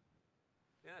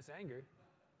 Yeah, it's angry.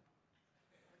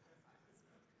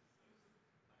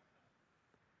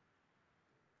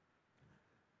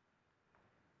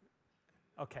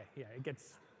 Okay, yeah, it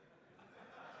gets.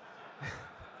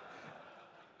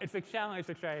 It's a challenge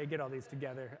to try to get all these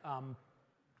together.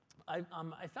 I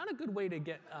found a good way to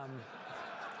get.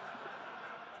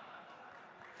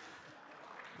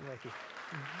 Thank you.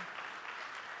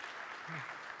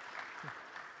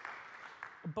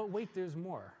 But wait, there's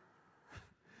more.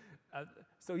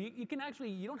 So you can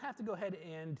actually, you don't have to go ahead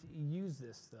and use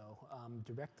this though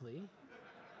directly.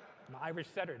 I'm an Irish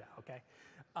setter now, okay?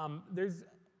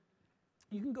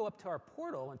 You can go up to our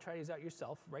portal and try these out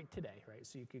yourself right today, right?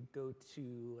 So you could go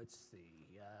to, let's see,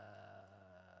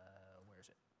 where is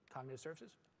it? Cognitive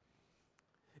Services.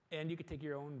 And you could take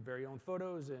your very own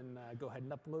photos and go ahead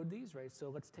and upload these, right? So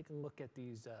let's take a look at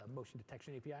these motion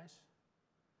detection APIs.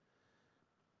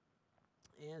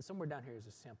 And somewhere down here is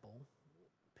a sample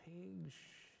page,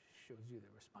 shows you the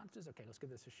responses. Okay, let's give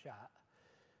this a shot.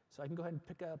 So I can go ahead and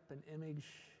pick up an image.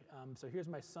 So here's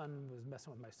my son was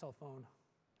messing with my cell phone.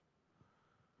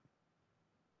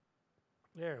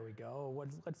 There we go.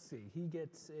 Let's see. He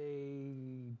gets a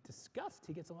disgust.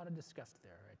 He gets a lot of disgust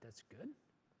there, right? That's good.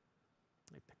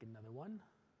 Let me pick another one.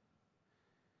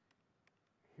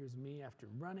 Here's me after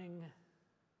running.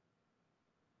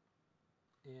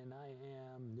 And I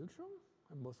am neutral?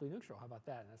 I'm mostly neutral. How about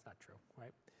that? That's not true,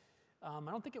 right? I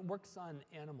don't think it works on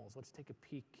animals. Let's take a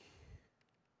peek.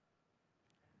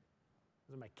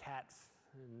 Those are my cats.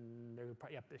 And they're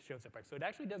probably, yep, it shows up, right? So it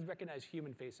actually does recognize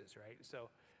human faces, right? So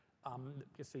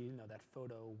just so you know, that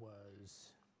photo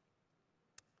was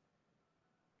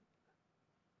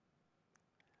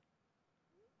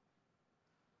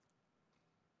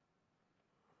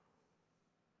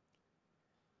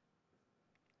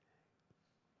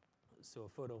so a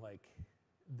photo like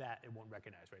that, it won't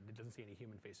recognize, right? It doesn't see any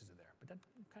human faces in there, but that's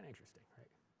kind of interesting, right?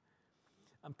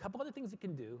 A couple other things it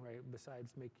can do, right,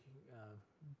 besides make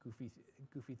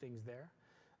goofy things there.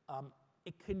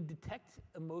 It can detect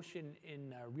emotion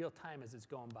in real time as it's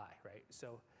going by, right?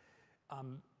 So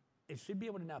it should be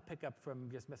able to now pick up from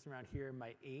just messing around here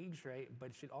my age, right? But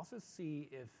it should also see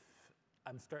if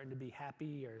I'm starting to be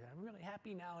happy or I'm really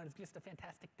happy now and it's just a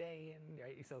fantastic day. And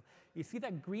right? So you see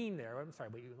that green there. I'm sorry,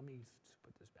 but let me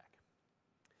put this back.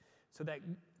 So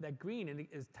that green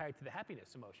is tied to the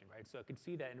happiness emotion, right? So I can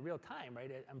see that in real time,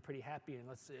 right? I'm pretty happy, and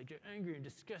let's say I get angry and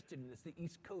disgusted, and it's the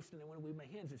East Coast, and I want to wave my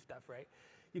hands and stuff, right?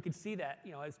 You can see that,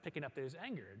 it's picking up there's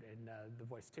anger in the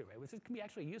voice too, right? Which can be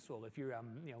actually useful if you're,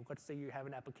 let's say you have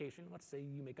an application, let's say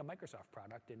you make a Microsoft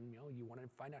product, and you want to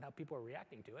find out how people are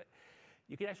reacting to it.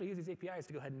 You can actually use these APIs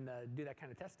to go ahead and do that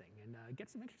kind of testing and get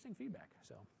some interesting feedback.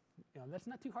 So, that's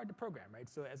not too hard to program, right?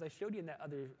 So as I showed you in that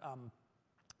other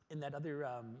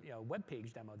web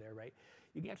page demo there, right?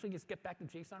 You can actually just get back the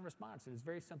JSON response, and it's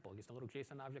very simple. Just a little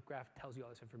JSON object graph tells you all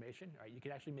this information, right? You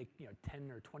can actually make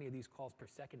 10 or 20 of these calls per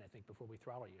second, I think, before we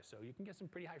throttle you. So you can get some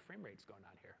pretty high frame rates going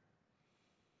on here.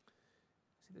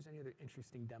 See if there's any other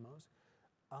interesting demos.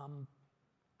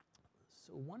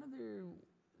 So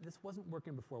this wasn't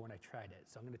working before when I tried it,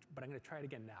 but I'm gonna try it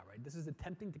again now, right? This is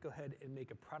attempting to go ahead and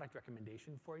make a product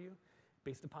recommendation for you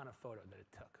based upon a photo that it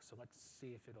took. So let's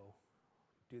see if it'll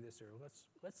do this, or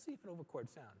let's see if it'll record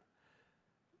sound.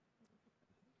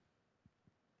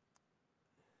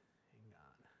 Hang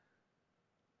on.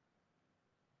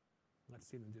 Let's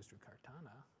see them just through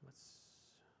Cartana. Let's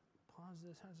pause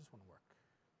this. How does this one work?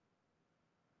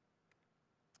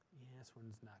 Yeah, this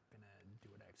one's not gonna do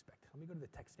what I expect. Let me go to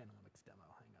the text analytics demo.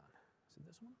 Hang on. Is it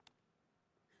this one?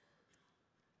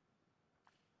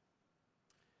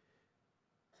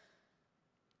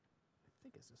 I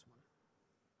think it's this one.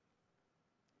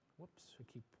 Whoops, I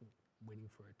keep waiting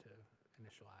for it to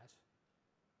initialize.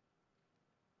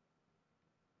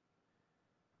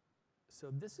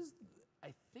 So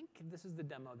I think this is the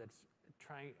demo that's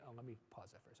trying, let me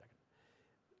pause that for a second.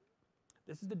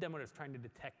 This is the demo that's trying to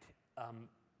detect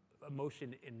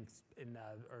emotion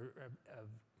or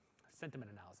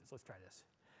sentiment analysis. Let's try this.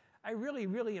 I really,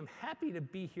 really am happy to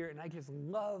be here and I just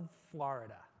love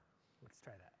Florida. Let's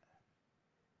try that.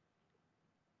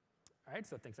 All right,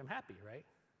 so it thinks I'm happy, right?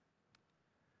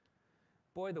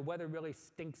 Boy, the weather really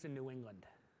stinks in New England.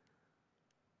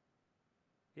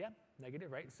 Yeah, negative,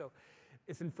 right? So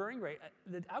it's inferring, right?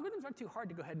 The algorithms aren't too hard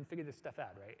to go ahead and figure this stuff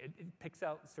out, right? It picks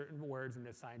out certain words and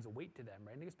assigns a weight to them,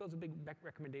 right? And it builds a big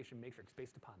recommendation matrix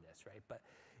based upon this, right? But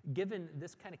given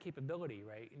this kind of capability,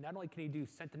 right, not only can you do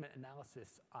sentiment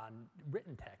analysis on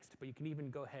written text, but you can even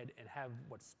go ahead and have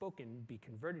what's spoken be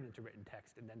converted into written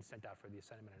text and then sent out for the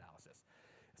assignment analysis.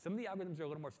 Some of the algorithms are a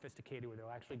little more sophisticated where they'll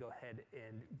actually go ahead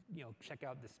and check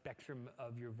out the spectrum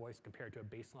of your voice compared to a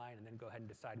baseline and then go ahead and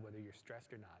decide whether you're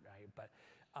stressed or not, right? But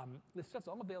this stuff's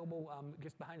all available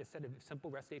just behind a set of simple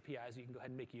REST APIs you can go ahead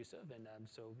and make use of, and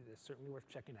so it's certainly worth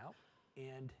checking out.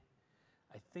 And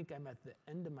I think I'm at the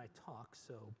end of my talk,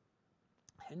 so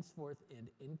henceforth and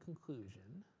in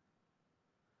conclusion,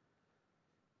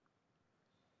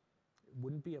 it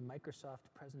wouldn't be a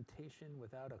Microsoft presentation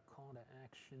without a call to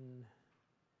action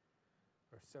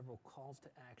or several calls to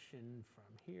action from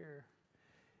here.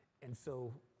 And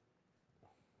so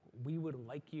we would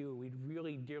like you, we'd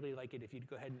really dearly like it if you'd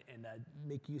go ahead and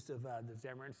make use of the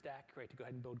Xamarin Stack, right, to go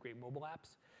ahead and build great mobile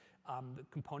apps. The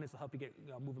components will help you get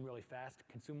moving really fast.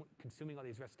 Consuming all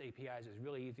these REST APIs is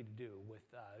really easy to do with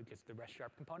just the REST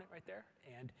Sharp component right there.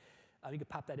 And you can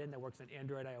pop that in. That works on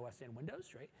Android, iOS, and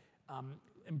Windows, right?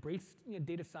 embrace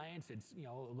data science. It's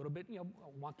a little bit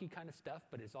wonky kind of stuff,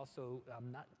 but it's also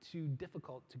not too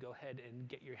difficult to go ahead and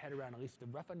get your head around at least the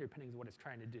rough underpinnings of what it's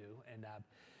trying to do. And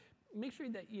make sure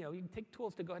that you can take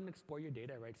tools to go ahead and explore your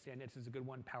data, right? Sandnets is a good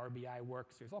one. Power BI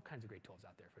works. There's all kinds of great tools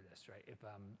out there for this, right?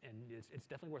 And it's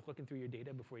definitely worth looking through your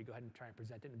data before you go ahead and try and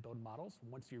present it and build models.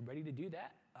 Once you're ready to do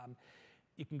that,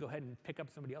 you can go ahead and pick up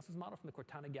somebody else's model from the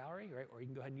Cortana gallery, right? Or you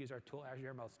can go ahead and use our tool,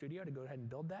 Azure ML Studio, to go ahead and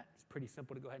build that. It's pretty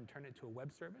simple to go ahead and turn it into a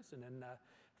web service. And then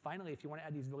finally, if you want to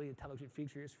add these really intelligent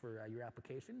features for your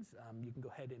applications, you can go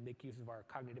ahead and make use of our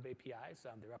cognitive APIs.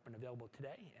 They're up and available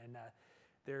today. And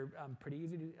they're pretty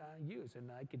easy to use.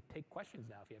 And I could take questions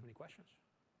now if you have any questions.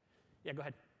 Yeah, go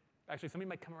ahead. Actually, somebody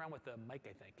might come around with a mic,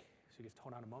 I think. So you just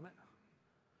hold on a moment.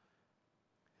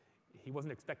 He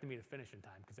wasn't expecting me to finish in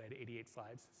time because I had 88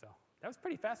 slides. So that was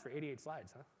pretty fast for 88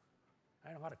 slides, huh? I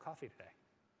had a lot of coffee today.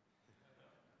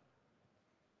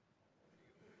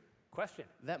 Question?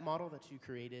 That model that you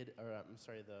created, or I'm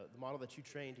sorry, the model that you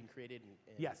trained and created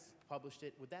and Yes. published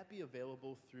it, would that be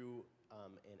available through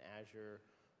an Azure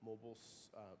mobile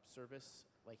service?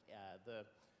 Like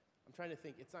I'm trying to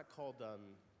think, it's not called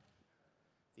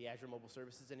the Azure Mobile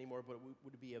Services anymore, but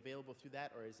would it be available through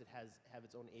that, or does it have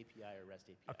its own API or REST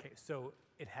API? Okay, so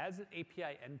it has an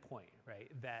API endpoint, right,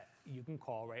 that you can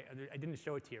call, right? I didn't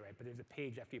show it to you, right, but there's a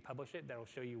page after you publish it that'll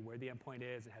show you where the endpoint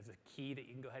is. It has a key that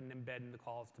you can go ahead and embed in the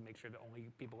calls to make sure that only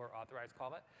people who are authorized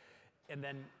call it. And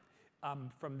then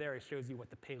from there, it shows you what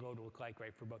the payload will look like,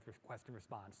 right, for both request and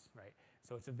response, right?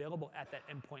 So it's available at that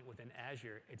endpoint within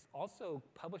Azure. It's also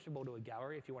publishable to a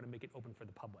gallery if you want to make it open for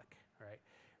the public, right?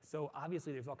 So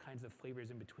obviously, there's all kinds of flavors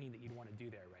in between that you'd want to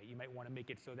do there, right? You might want to make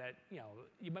it so that,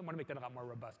 you might want to make that a lot more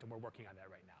robust, and we're working on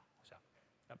that right now. So,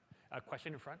 a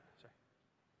question in front? Sorry.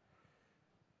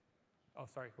 Oh,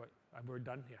 sorry. What? We're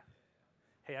done? Yeah.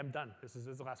 Hey, I'm done. This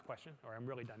is the last question, or I'm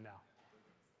really done now.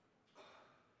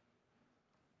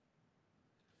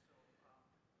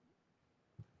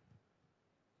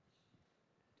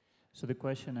 So the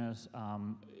question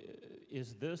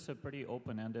is this a pretty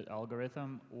open-ended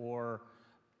algorithm, or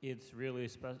it's really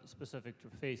specific to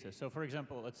faces? So for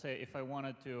example, let's say if I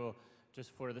wanted to,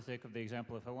 just for the sake of the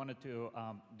example, if I wanted to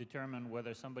determine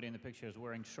whether somebody in the picture is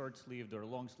wearing short-sleeved or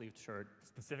long-sleeved shirt.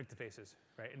 Specific to faces,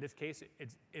 right? In this case,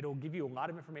 it'll give you a lot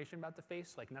of information about the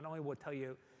face. Like not only will it tell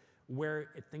you where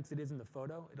it thinks it is in the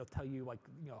photo, it'll tell you like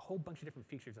a whole bunch of different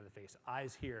features of the face.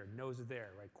 Eyes here, nose is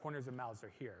there, right? Corners of mouths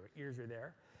are here, ears are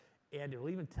there. And it'll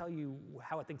even tell you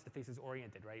how it thinks the face is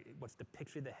oriented, right? What's the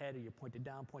picture of the head? Are you pointed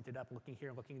down, pointed up, looking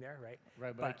here, looking there, right?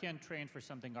 Right, but I can't train for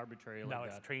something arbitrary like that. No,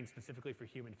 it's trained specifically for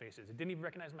human faces. It didn't even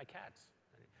recognize my cats.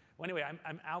 Well, anyway,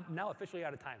 I'm now officially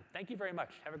out of time. Thank you very much.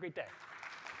 Have a great day.